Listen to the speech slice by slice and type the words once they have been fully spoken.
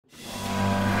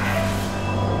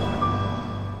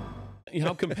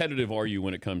How competitive are you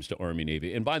when it comes to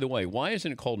Army-Navy? And by the way, why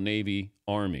isn't it called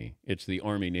Navy-Army? It's the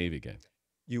Army-Navy game.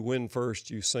 You win first,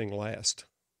 you sing last.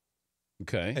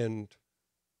 Okay. And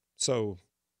so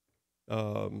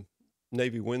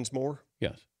Navy wins more.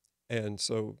 Yes. And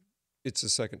so it's the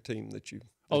second team that you.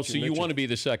 Oh, so you want to be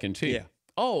the second team? Yeah.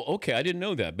 Oh, okay. I didn't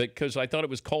know that because I thought it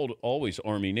was called always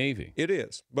Army-Navy. It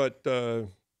is, but the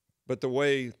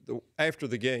way after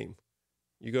the game,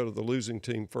 you go to the losing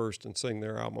team first and sing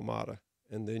their alma mater,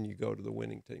 and then you go to the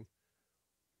winning team.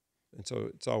 And so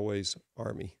it's always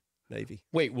Army, Navy.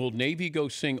 Wait, will Navy go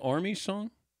sing Army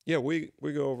song? Yeah, we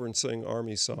go over and sing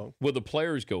Army song. Will the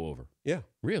players go over? Yeah.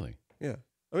 Really? Yeah.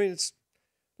 I mean,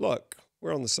 look,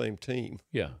 we're on the same team.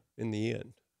 Yeah. In the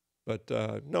end, but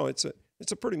no, it's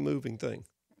a pretty moving thing.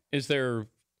 Is there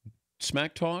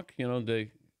smack talk? You know,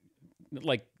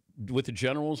 like with the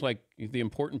generals, like the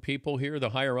important people here, the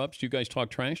higher ups. Do you guys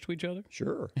talk trash to each other?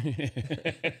 Sure.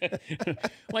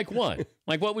 Like what?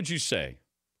 Like what would you say?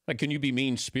 Like, can you be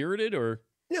mean spirited or?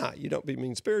 No, you don't be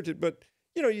mean spirited, but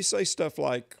you say stuff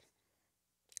like,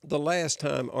 the last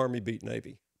time Army beat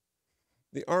Navy,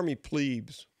 the Army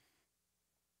plebes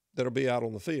that'll be out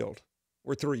on the field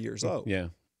were 3 years old. Yeah.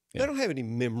 They don't have any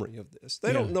memory of this.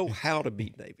 They don't know how to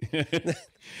beat Navy.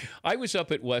 I was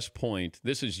up at West Point,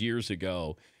 this is years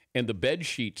ago, and the bed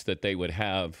sheets that they would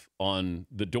have on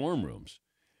the dorm rooms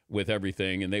with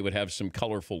everything, and they would have some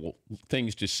colorful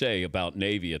things to say about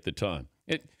Navy at the time.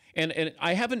 And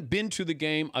I haven't been to the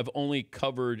game. I've only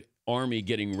covered Army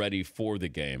getting ready for the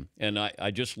game, and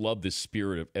I just love the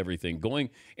spirit of everything going.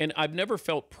 And I've never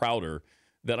felt prouder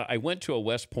that I went to a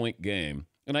West Point game.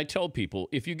 And I tell people,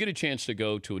 if you get a chance to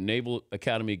go to a Naval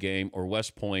Academy game or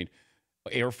West Point,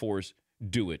 Air Force,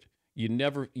 do it.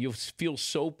 You'll feel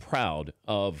so proud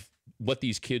of what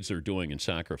these kids are doing and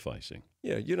sacrificing.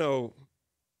 Yeah,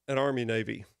 at Army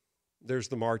Navy, there's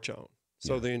the march on.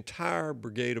 So the entire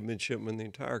brigade of midshipmen, the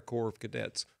entire corps of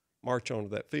cadets march onto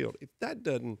that field. If that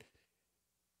doesn't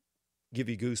give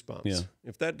you goosebumps,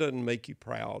 if that doesn't make you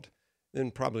proud,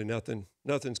 then probably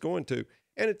nothing's going to.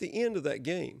 And at the end of that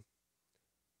game,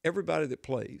 everybody that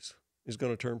plays is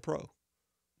going to turn pro.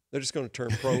 They're just going to turn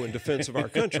pro in defense of our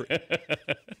country.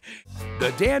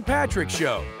 The Dan Patrick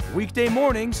Show, weekday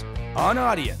mornings on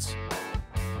Audience.